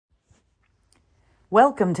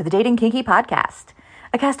Welcome to the Dating Kinky Podcast,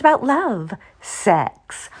 a cast about love,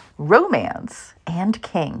 sex, romance, and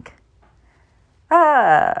kink.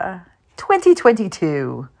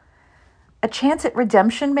 2022. A chance at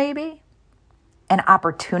redemption, maybe? An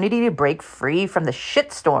opportunity to break free from the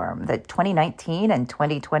shitstorm that 2019 and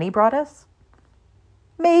 2020 brought us?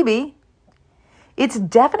 Maybe. It's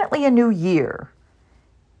definitely a new year.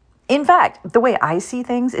 In fact, the way I see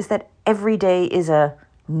things is that every day is a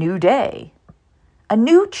new day. A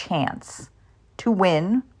new chance to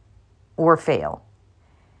win or fail.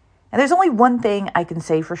 And there's only one thing I can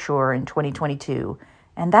say for sure in 2022,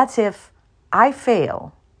 and that's if I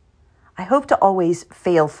fail, I hope to always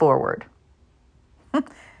fail forward.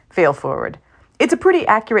 Fail forward. It's a pretty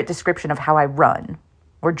accurate description of how I run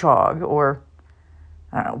or jog or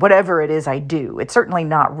I don't know, whatever it is I do. It's certainly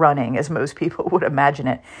not running as most people would imagine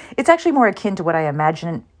it. It's actually more akin to what I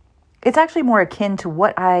imagine. It's actually more akin to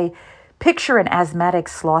what I picture an asthmatic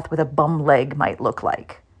sloth with a bum leg might look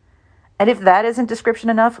like. And if that isn't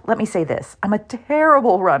description enough, let me say this. I'm a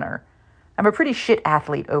terrible runner. I'm a pretty shit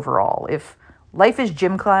athlete overall. If life is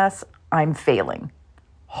gym class, I'm failing.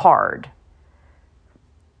 Hard.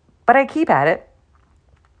 But I keep at it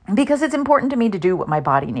because it's important to me to do what my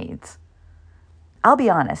body needs. I'll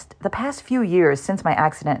be honest, the past few years since my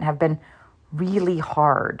accident have been really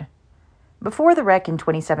hard. Before the wreck in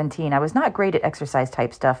 2017, I was not great at exercise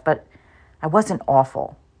type stuff, but I wasn't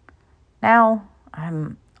awful. Now,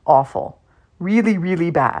 I'm awful. Really, really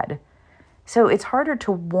bad. So it's harder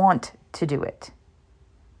to want to do it.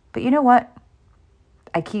 But you know what?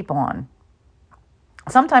 I keep on.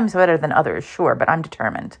 Sometimes better than others, sure, but I'm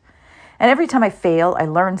determined. And every time I fail, I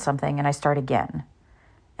learn something and I start again.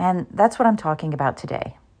 And that's what I'm talking about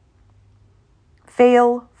today.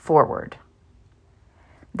 Fail forward.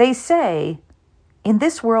 They say, in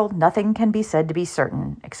this world, nothing can be said to be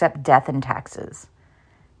certain except death and taxes.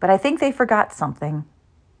 But I think they forgot something.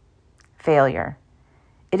 Failure.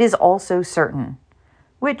 It is also certain,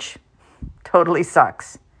 which totally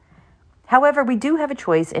sucks. However, we do have a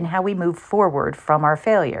choice in how we move forward from our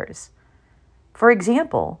failures. For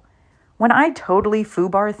example, when I totally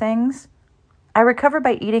foobar things, I recover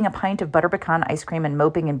by eating a pint of butter pecan ice cream and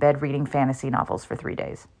moping in bed reading fantasy novels for 3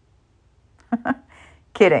 days.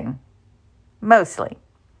 Kidding. Mostly.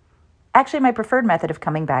 Actually, my preferred method of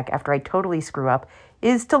coming back after I totally screw up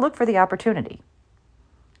is to look for the opportunity.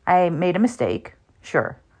 I made a mistake,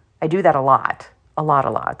 sure. I do that a lot.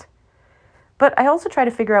 But I also try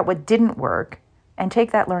to figure out what didn't work and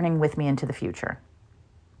take that learning with me into the future.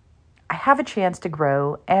 I have a chance to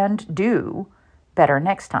grow and do better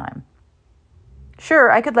next time.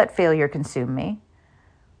 Sure, I could let failure consume me,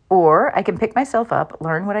 or I can pick myself up,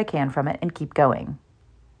 learn what I can from it, and keep going.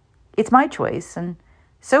 It's my choice, and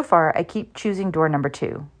so far I keep choosing door number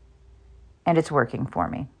 2, and it's working for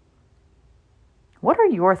me. What are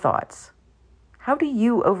your thoughts? How do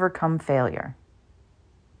you overcome failure?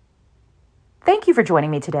 Thank you for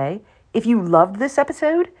joining me today. If you loved this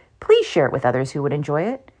episode, please share it with others who would enjoy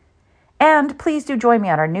it. And please do join me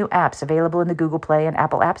on our new apps available in the Google Play and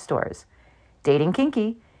Apple App Stores. Dating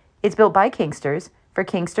Kinky. It's built by Kinksters, for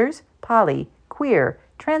Kinksters, poly, queer,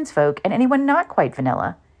 trans folk, and anyone not quite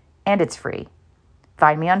vanilla. And it's free.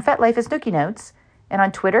 Find me on FetLife as Nookie Notes, and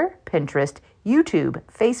on Twitter, Pinterest, YouTube,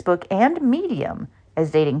 Facebook, and Medium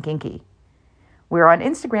as Dating Kinky. We're on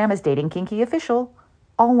Instagram as Dating Kinky Official,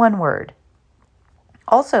 all one word.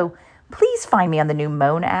 Also, please find me on the new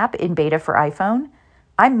Moan app in beta for iPhone.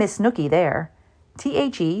 I'm Miss Nookie there.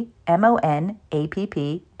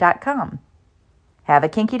 TheMonapp.com. Have a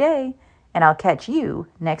kinky day, and I'll catch you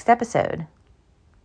next episode.